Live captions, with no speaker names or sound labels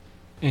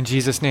In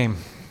Jesus' name,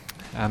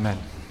 amen.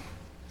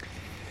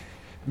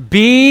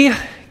 Be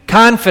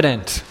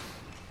confident.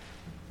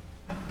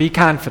 Be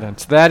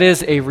confident. That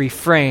is a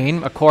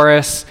refrain, a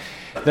chorus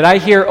that I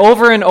hear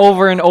over and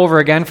over and over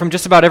again from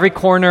just about every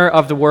corner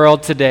of the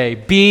world today.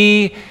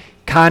 Be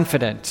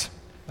confident.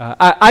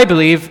 I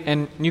believe,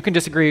 and you can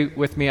disagree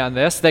with me on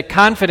this, that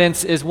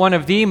confidence is one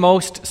of the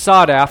most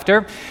sought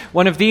after,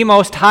 one of the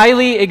most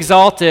highly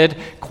exalted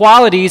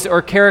qualities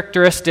or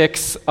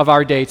characteristics of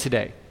our day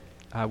today.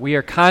 We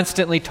are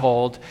constantly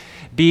told,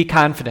 be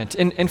confident.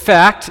 In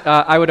fact,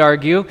 I would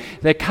argue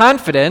that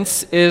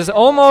confidence is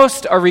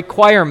almost a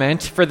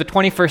requirement for the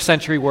 21st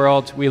century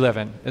world we live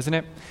in, isn't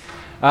it?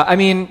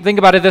 Think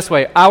about it this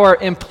way. Our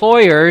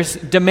employers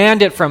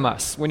demand it from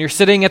us. When you're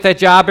sitting at that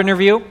job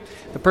interview,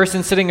 the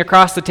person sitting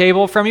across the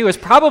table from you is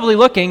probably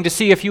looking to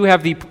see if you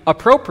have the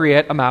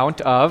appropriate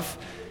amount of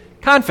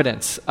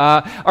confidence.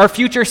 Our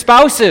future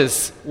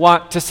spouses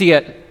want to see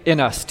it in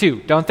us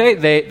too, don't they?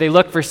 They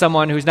look for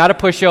someone who's not a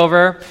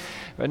pushover,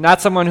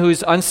 not someone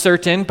who's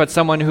uncertain, but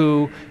someone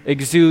who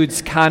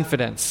exudes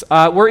confidence.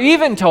 We're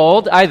even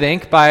told, I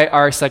think, by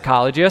our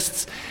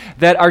psychologists,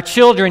 that our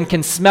children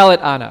can smell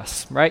it on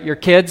us, right? Your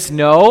kids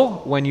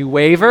know when you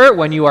waver,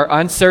 when you are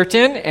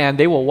uncertain, and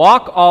they will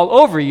walk all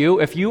over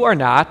you if you are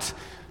not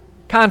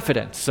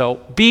confident. So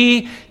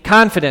be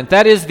confident.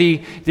 That is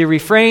the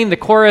refrain, the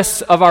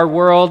chorus of our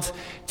world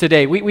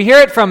today. We hear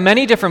it from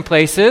many different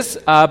places,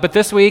 but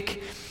this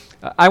week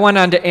I went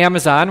on to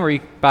Amazon, where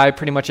you buy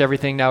pretty much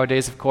everything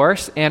nowadays, of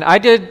course, and I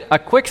did a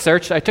quick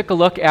search. I took a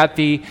look at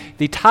the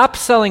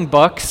top-selling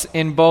books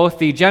in both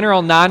the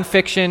general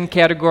nonfiction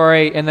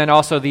category and then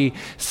also the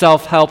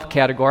self-help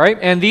category,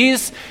 and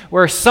these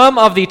were some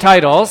of the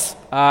titles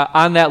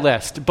on that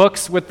list.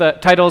 Books with the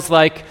titles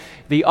like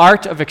The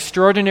Art of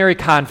Extraordinary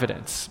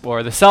Confidence,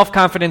 or The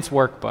Self-Confidence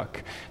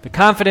Workbook, The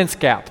Confidence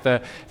Gap,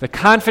 the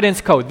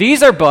Confidence Code.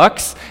 These are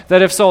books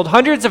that have sold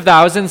hundreds of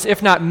thousands,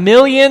 if not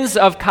millions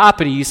of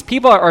copies.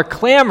 People are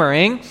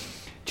clamoring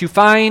to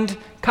find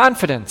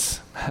confidence.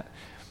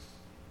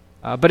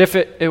 But if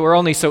it were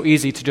only so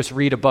easy to just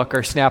read a book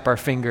or snap our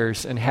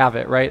fingers and have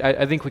it, right?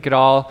 I think we could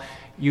all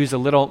use a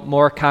little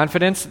more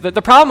confidence.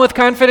 The problem with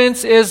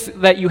confidence is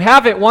that you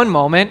have it one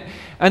moment,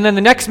 and then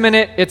the next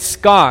minute it's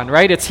gone,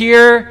 right? It's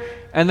here,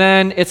 and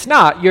then it's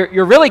not.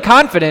 You're really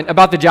confident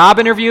about the job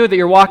interview that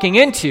you're walking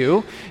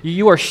into.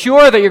 You are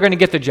sure that you're going to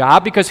get the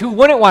job, because who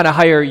wouldn't want to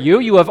hire you?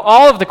 You have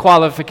all of the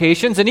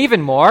qualifications and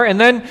even more,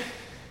 and then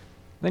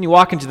you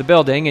walk into the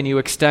building and you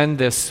extend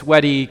this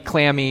sweaty,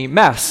 clammy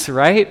mess,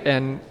 right?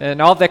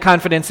 And all of that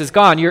confidence is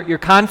gone. You're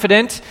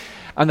confident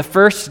on the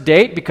first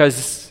date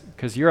because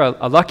you're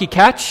a lucky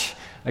catch.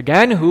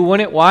 Again, who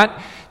wouldn't want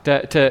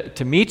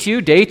to meet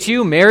you, date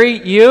you,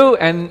 marry you,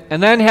 and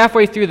then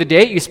halfway through the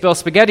date, you spill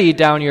spaghetti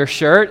down your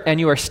shirt, and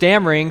you are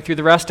stammering through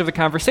the rest of the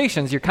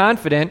conversations. You're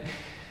confident,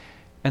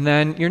 and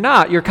then you're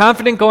not. You're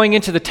confident going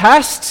into the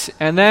test,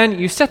 and then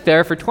you sit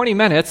there for 20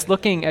 minutes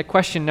looking at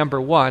question number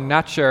 1,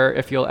 not sure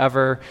if you'll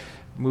ever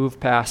move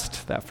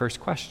past that first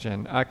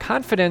question.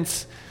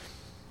 Confidence,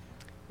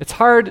 it's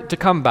hard to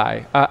come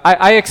by.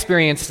 I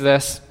experienced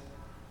this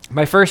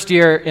my first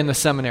year in the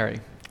seminary,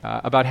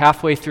 about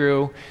halfway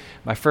through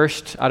my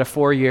first out of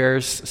 4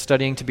 years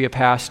studying to be a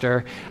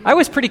pastor. I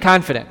was pretty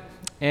confident.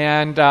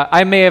 And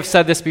I may have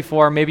said this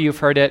before, maybe you've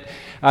heard it,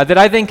 that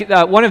I think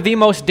one of the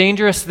most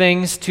dangerous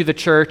things to the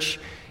church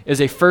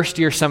is a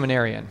first-year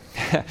seminarian.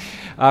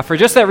 For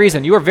just that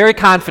reason, you are very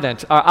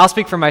confident. I'll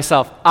speak for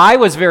myself. I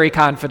was very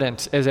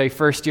confident as a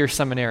first-year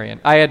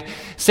seminarian. I had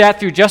sat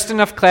through just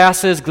enough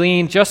classes,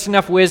 gleaned just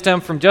enough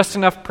wisdom from just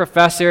enough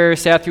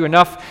professors, sat through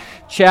enough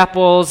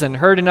chapels and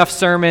heard enough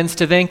sermons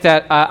to think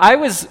that I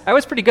was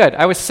pretty good.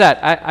 I was set.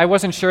 I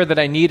wasn't sure that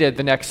I needed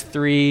the next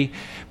 3+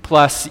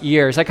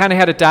 years. I kind of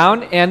had it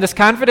down, and this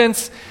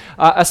confidence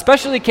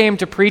especially came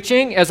to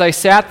preaching. As I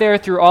sat there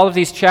through all of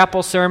these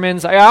chapel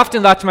sermons, I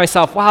often thought to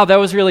myself, wow, that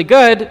was really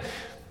good,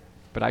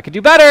 but I could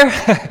do better.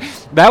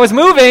 That was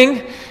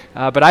moving,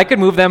 but I could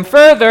move them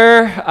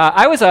further.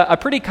 I was a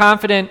pretty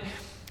confident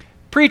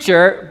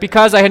preacher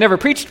because I had never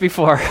preached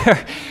before.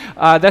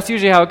 That's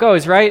usually how it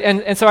goes, right?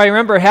 And so I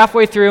remember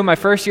halfway through my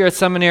first year at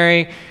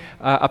seminary,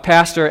 a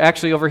pastor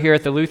actually over here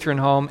at the Lutheran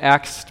home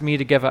asked me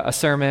to give a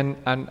sermon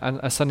on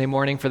a Sunday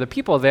morning for the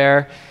people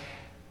there,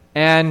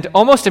 and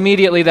almost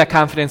immediately that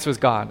confidence was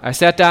gone. I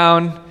sat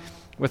down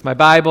with my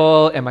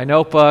Bible and my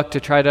notebook to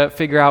try to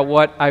figure out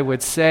what I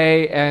would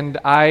say, and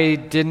I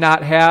did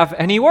not have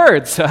any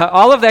words.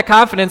 All of that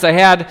confidence I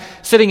had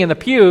sitting in the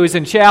pews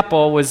in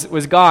chapel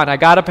was gone. I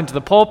got up into the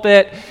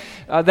pulpit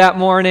that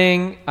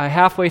morning,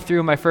 halfway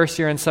through my first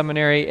year in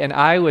seminary, and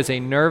I was a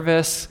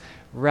nervous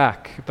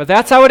wreck. But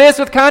that's how it is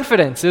with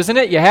confidence, isn't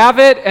it? You have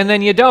it, and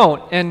then you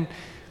don't. And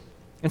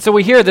so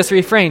we hear this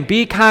refrain,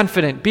 be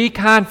confident, be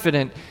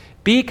confident,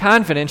 be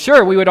confident.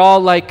 Sure, we would all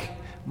like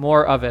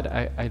more of it,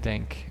 I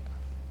think.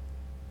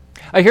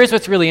 Here's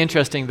what's really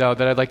interesting, though,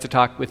 that I'd like to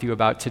talk with you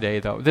about today,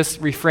 though. This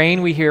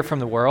refrain we hear from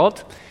the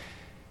world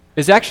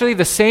is actually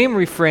the same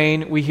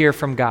refrain we hear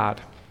from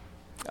God.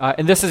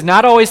 And this is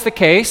not always the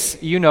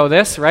case. You know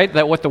this, right?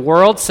 That what the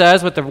world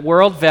says, what the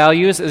world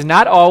values, is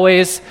not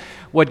always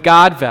what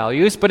God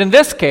values. But in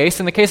this case,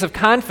 in the case of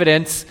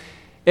confidence,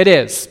 it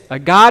is.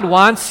 God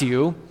wants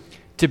you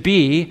to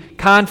be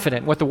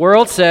confident. What the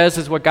world says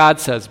is what God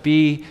says.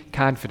 Be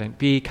confident.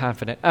 Be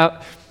confident.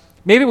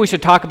 Maybe we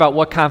should talk about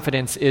what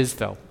confidence is,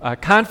 though.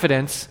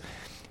 Confidence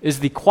is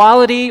the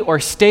quality or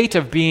state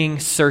of being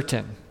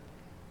certain.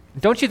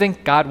 Don't you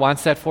think God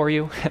wants that for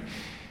you?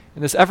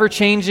 In this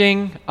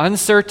ever-changing,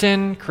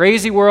 uncertain,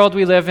 crazy world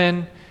we live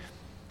in,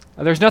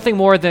 there's nothing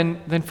more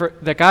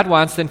that God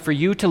wants than for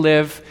you to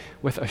live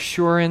with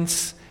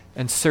assurance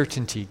and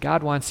certainty.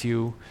 God wants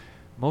you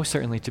most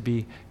certainly to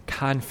be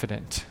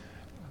confident.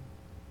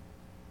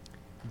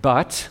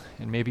 But,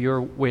 and maybe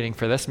you're waiting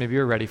for this, maybe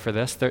you're ready for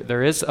this,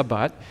 there is a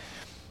but,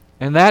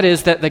 and that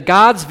is that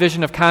God's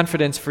vision of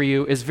confidence for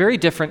you is very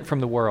different from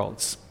the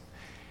world's.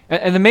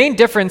 And the main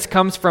difference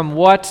comes from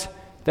what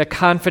that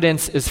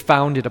confidence is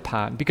founded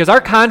upon. Because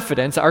our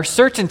confidence, our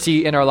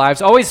certainty in our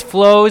lives always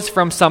flows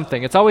from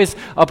something. It's always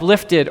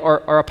uplifted or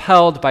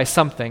upheld by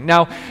something.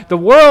 Now, the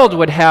world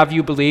would have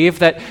you believe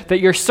that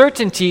your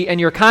certainty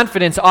and your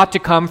confidence ought to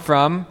come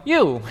from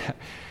you.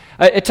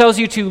 It tells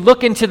you to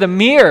look into the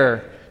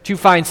mirror to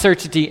find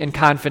certainty and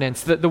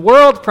confidence. The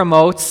world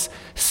promotes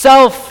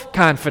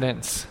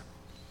self-confidence.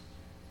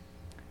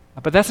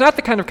 But that's not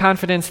the kind of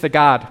confidence that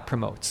God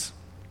promotes.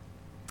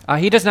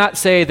 He does not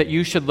say that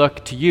you should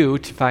look to you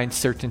to find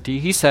certainty.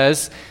 He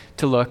says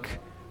to look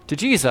to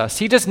Jesus.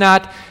 He does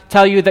not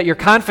tell you that your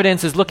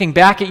confidence is looking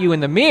back at you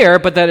in the mirror,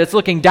 but that it's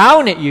looking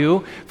down at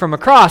you from a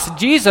cross.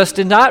 Jesus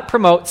did not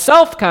promote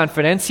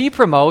self-confidence. He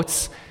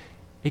promotes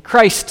a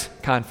Christ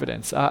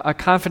confidence, a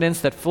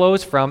confidence that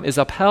flows from, is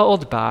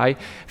upheld by,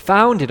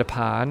 founded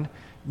upon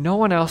no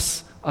one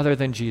else other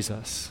than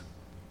Jesus.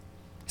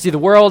 See, the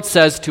world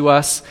says to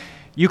us,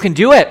 you can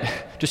do it.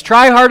 Just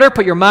try harder,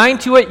 put your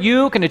mind to it.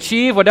 You can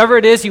achieve whatever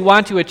it is you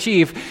want to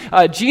achieve.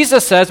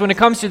 Jesus says when it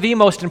comes to the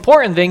most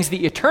important things,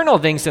 the eternal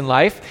things in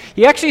life,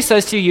 he actually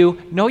says to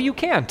you, no, you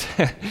can't.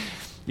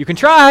 You can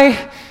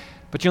try,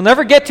 but you'll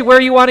never get to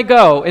where you want to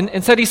go. And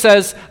instead he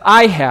says,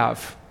 I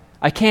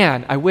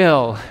can, I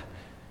will.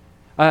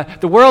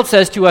 The world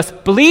says to us,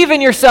 believe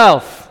in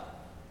yourself.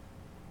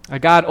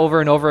 God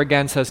over and over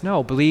again says,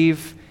 no,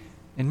 believe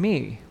in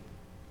me.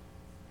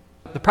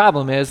 The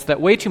problem is that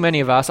way too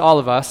many of us, all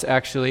of us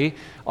actually,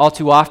 all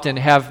too often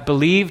have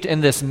believed in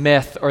this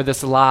myth or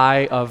this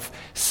lie of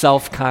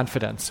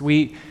self-confidence.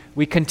 We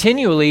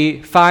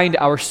continually find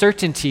our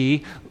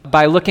certainty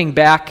by looking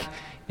back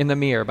in the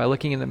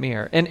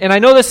mirror, And I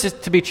know this is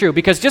to be true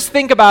because just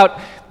think about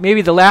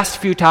maybe the last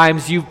few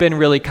times you've been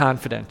really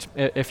confident,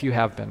 if you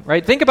have been,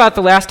 right? Think about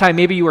the last time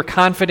maybe you were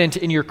confident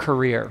in your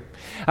career.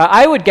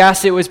 I would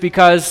guess it was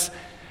because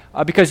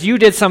you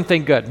did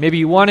something good. Maybe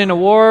you won an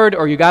award,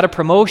 or you got a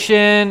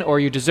promotion, or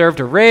you deserved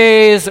a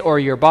raise, or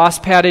your boss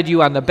patted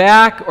you on the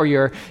back, or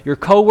your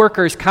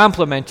coworkers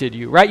complimented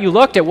you, right? You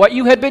looked at what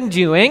you had been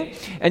doing,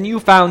 and you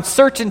found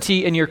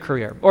certainty in your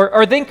career.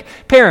 Or think,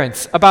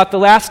 parents, about the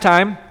last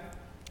time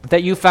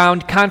that you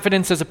found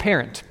confidence as a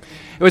parent.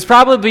 It was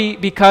probably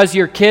because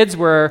your kids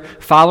were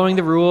following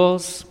the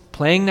rules,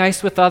 playing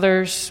nice with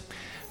others,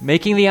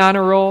 making the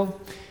honor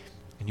roll.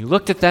 And you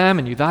looked at them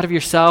and you thought of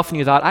yourself and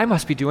you thought, I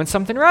must be doing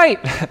something right.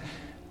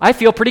 I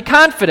feel pretty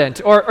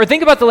confident. Or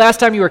think about the last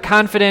time you were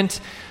confident,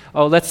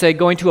 let's say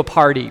going to a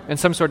party in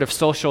some sort of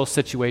social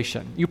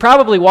situation. You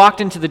probably walked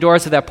into the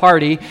doors of that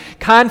party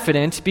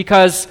confident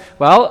because,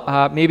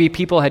 maybe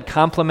people had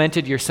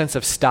complimented your sense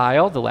of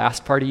style the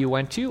last party you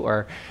went to,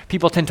 or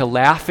people tend to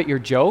laugh at your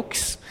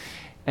jokes.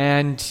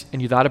 And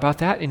you thought about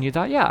that and you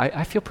thought,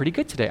 I feel pretty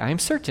good today. I am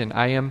certain.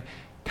 I am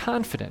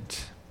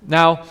confident.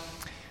 Now,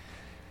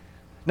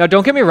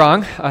 don't get me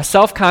wrong,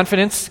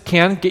 self-confidence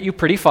can get you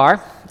pretty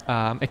far.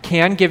 It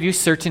can give you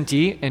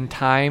certainty in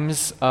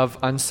times of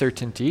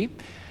uncertainty.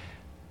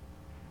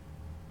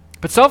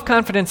 But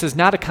self-confidence is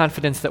not a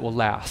confidence that will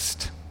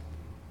last.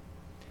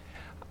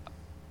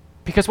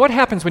 Because what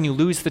happens when you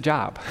lose the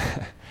job?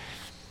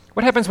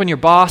 What happens when your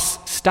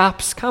boss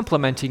stops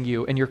complimenting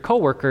you and your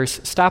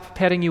coworkers stop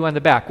patting you on the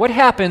back? What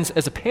happens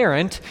as a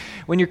parent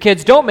when your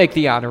kids don't make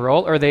the honor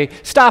roll or they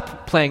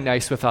stop playing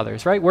nice with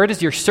others, right? Where does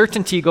your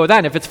certainty go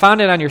then? If it's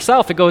founded on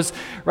yourself, it goes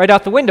right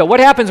out the window. What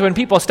happens when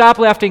people stop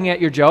laughing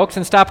at your jokes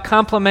and stop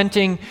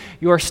complimenting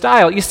your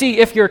style? You see,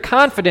 if your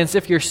confidence,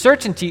 if your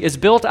certainty is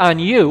built on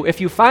you,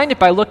 if you find it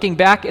by looking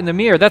back in the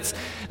mirror, that's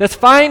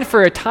fine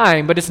for a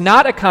time, but it's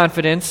not a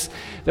confidence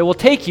that will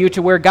take you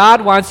to where God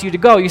wants you to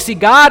go. You see,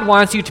 God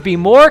wants you to be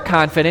more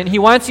confident. He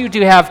wants you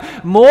to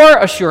have more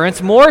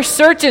assurance, more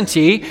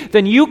certainty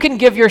than you can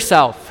give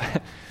yourself.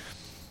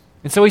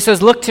 And so he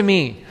says, look to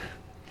me.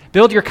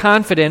 Build your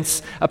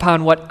confidence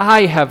upon what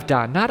I have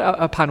done, not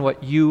upon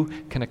what you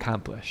can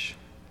accomplish.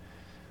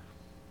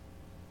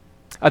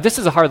 This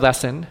is a hard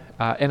lesson,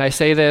 and I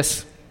say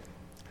this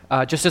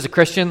just as a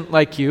Christian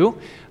like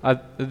you.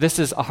 This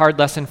is a hard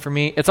lesson for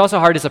me. It's also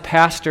hard as a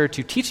pastor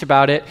to teach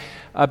about it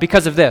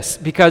because of this,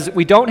 because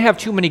we don't have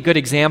too many good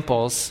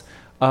examples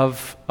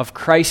of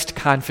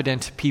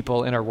Christ-confident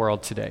people in our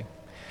world today.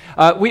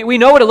 We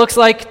know what it looks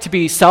like to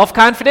be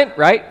self-confident,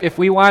 right? If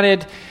we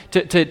wanted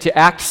to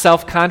act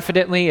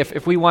self-confidently,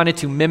 if we wanted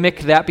to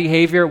mimic that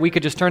behavior, we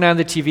could just turn on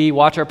the TV,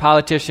 watch our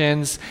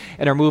politicians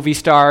and our movie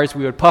stars.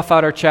 We would puff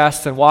out our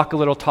chests and walk a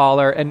little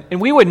taller, and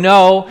we would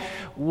know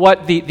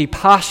what the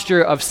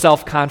posture of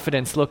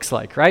self-confidence looks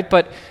like, right?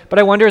 But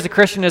I wonder, as a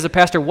Christian, as a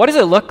pastor, what does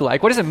it look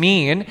like? What does it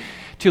mean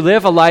to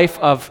live a life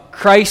of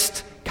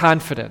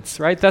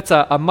Christ-confidence, right? That's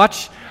a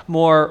much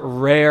more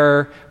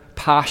rare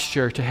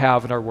posture to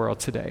have in our world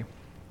today.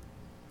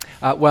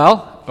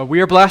 We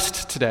are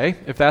blessed today,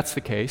 if that's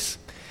the case,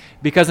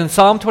 because in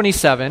Psalm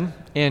 27,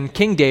 in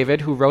King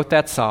David, who wrote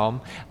that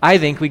psalm, I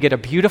think we get a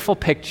beautiful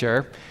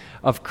picture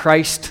of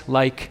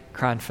Christ-like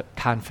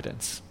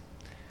confidence.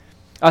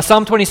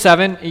 Psalm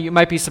 27, you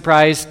might be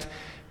surprised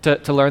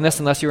to learn this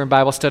unless you were in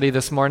Bible study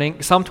this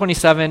morning. Psalm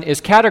 27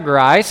 is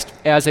categorized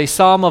as a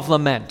psalm of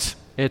lament.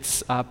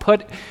 It's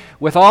put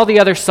with all the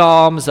other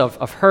psalms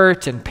of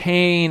hurt and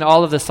pain,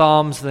 all of the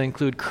psalms that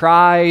include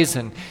cries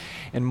and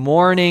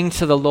mourning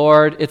to the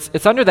Lord.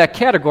 It's under that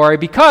category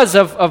because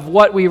of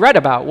what we read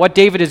about, what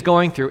David is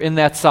going through in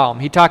that psalm.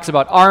 He talks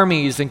about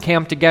armies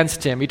encamped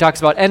against him. He talks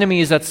about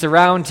enemies that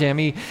surround him.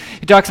 He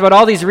talks about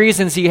all these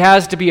reasons he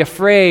has to be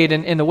afraid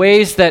and the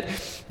ways that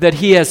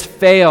he has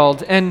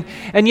failed. And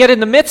yet in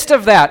the midst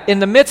of that, in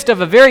the midst of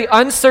a very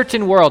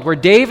uncertain world where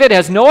David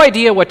has no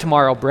idea what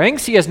tomorrow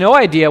brings, he has no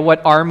idea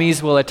what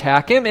armies will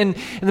attack him, and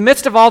in the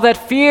midst of all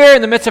that fear,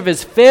 in the midst of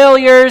his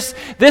failures,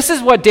 this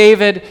is what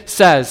David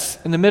says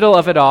in the middle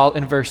of it all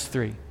in verse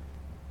 3.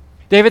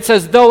 David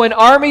says, "Though an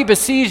army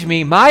besiege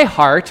me, my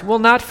heart will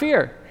not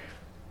fear.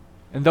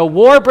 And though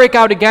war break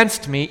out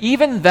against me,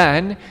 even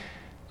then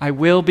I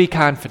will be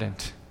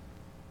confident."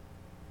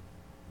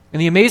 And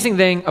the amazing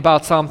thing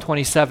about Psalm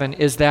 27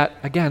 is that,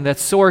 again, that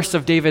source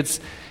of David's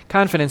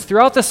confidence.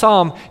 Throughout the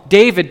psalm,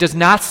 David does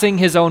not sing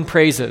his own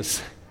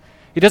praises.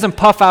 He doesn't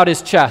puff out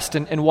his chest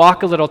and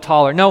walk a little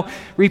taller. No,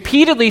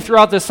 repeatedly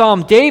throughout the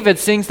psalm, David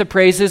sings the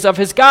praises of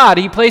his God.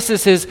 He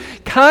places his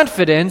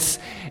confidence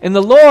in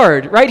the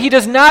Lord, right? He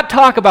does not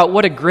talk about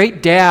what a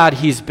great dad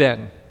he's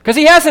been, because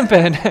he hasn't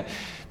been.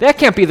 That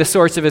can't be the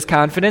source of his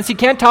confidence. He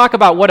can't talk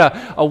about what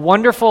a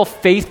wonderful,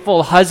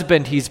 faithful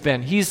husband he's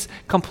been. He's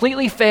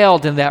completely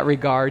failed in that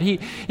regard. He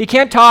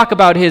can't talk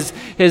about his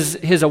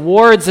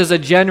awards as a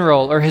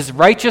general or his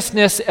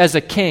righteousness as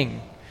a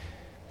king.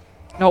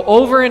 No,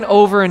 over and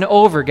over and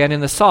over again in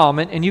the psalm,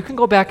 and you can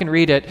go back and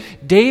read it,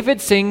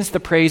 David sings the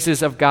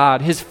praises of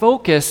God. His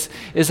focus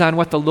is on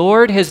what the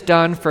Lord has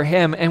done for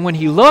him. And when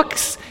he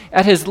looks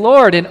at his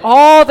Lord and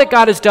all that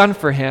God has done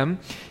for him,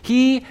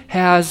 he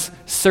has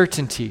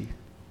certainty.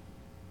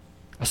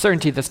 A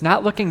certainty that's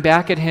not looking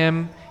back at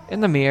him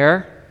in the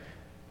mirror,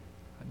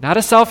 not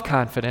a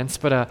self-confidence,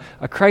 but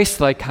a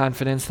Christ-like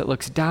confidence that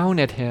looks down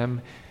at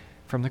him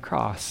from the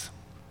cross.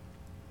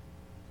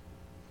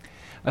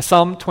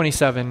 Psalm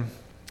 27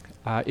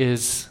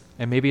 is,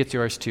 and maybe it's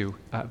yours too,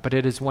 but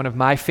it is one of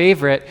my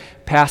favorite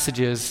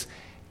passages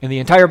in the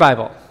entire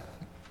Bible.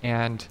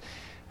 And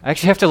I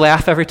actually have to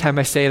laugh every time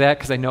I say that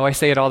because I know I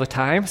say it all the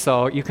time,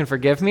 so you can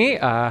forgive me.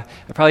 I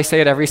probably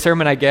say it every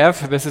sermon I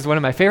give. This is one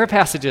of my favorite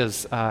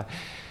passages,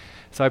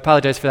 so I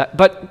apologize for that.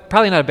 But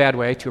probably not a bad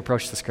way to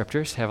approach the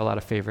Scriptures. Have a lot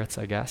of favorites,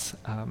 I guess.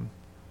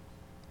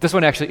 This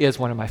one actually is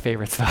one of my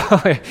favorites, though,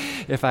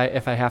 if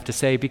I have to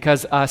say,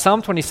 because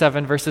Psalm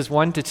 27, verses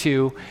 1 to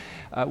 2,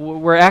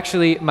 were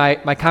actually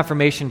my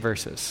confirmation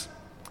verses.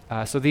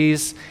 So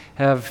these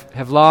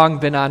have long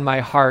been on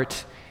my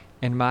heart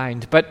and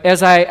mind. But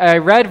as I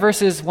read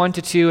verses 1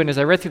 to 2, and as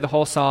I read through the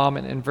whole psalm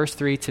and verse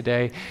 3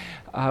 today,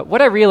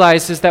 what I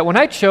realized is that when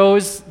I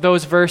chose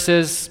those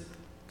verses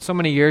so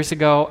many years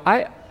ago,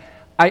 I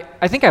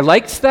think I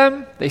liked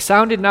them. They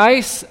sounded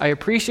nice. I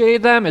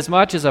appreciated them as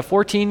much as a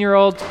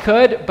 14-year-old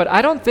could, but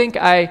I don't think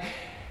I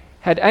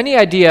had any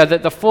idea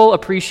that the full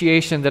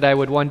appreciation that I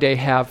would one day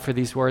have for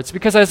these words.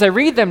 Because as I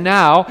read them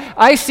now,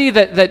 I see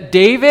that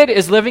David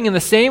is living in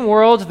the same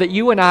world that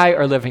you and I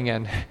are living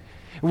in.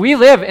 We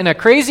live in a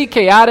crazy,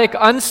 chaotic,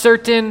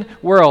 uncertain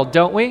world,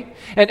 don't we?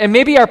 And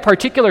maybe our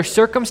particular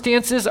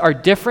circumstances are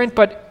different,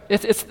 but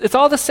it's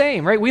all the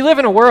same, right? We live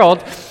in a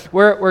world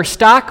where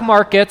stock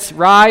markets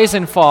rise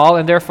and fall,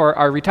 and therefore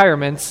our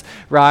retirements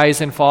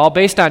rise and fall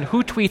based on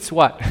who tweets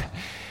what.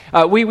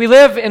 We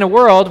live in a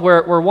world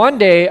where one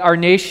day our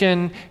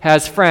nation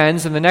has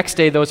friends, and the next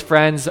day those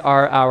friends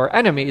are our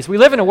enemies. We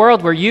live in a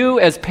world where you,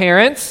 as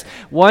parents,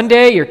 one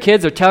day your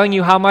kids are telling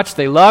you how much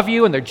they love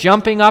you, and they're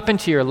jumping up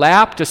into your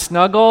lap to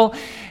snuggle,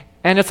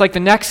 and it's like the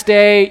next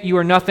day you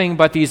are nothing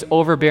but these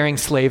overbearing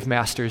slave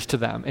masters to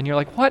them. And you're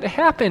like, what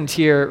happened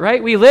here,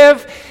 right? We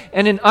live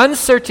in an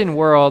uncertain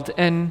world,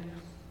 and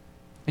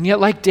yet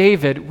like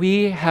David,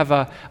 we have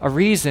a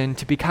reason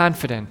to be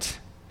confident.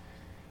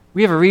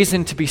 We have a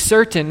reason to be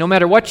certain no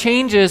matter what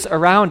changes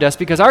around us,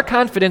 because our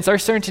confidence, our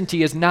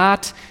certainty is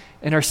not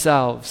in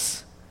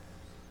ourselves,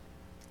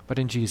 but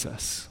in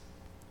Jesus.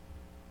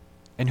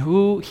 and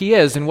who he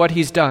is and what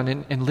he's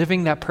done and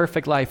living that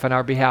perfect life on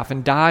our behalf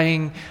and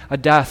dying a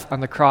death on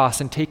the cross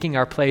and taking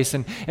our place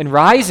and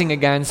rising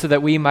again so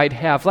that we might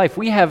have life.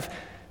 We have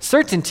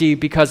certainty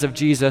because of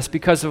Jesus,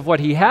 because of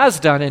what he has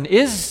done and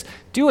is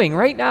doing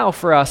right now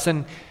for us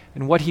and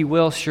what he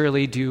will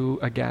surely do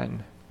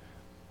again.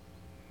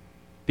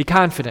 Be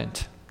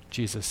confident,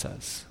 Jesus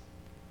says.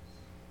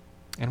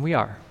 And we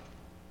are.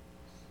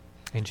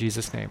 In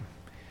Jesus' name,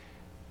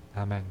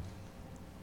 amen.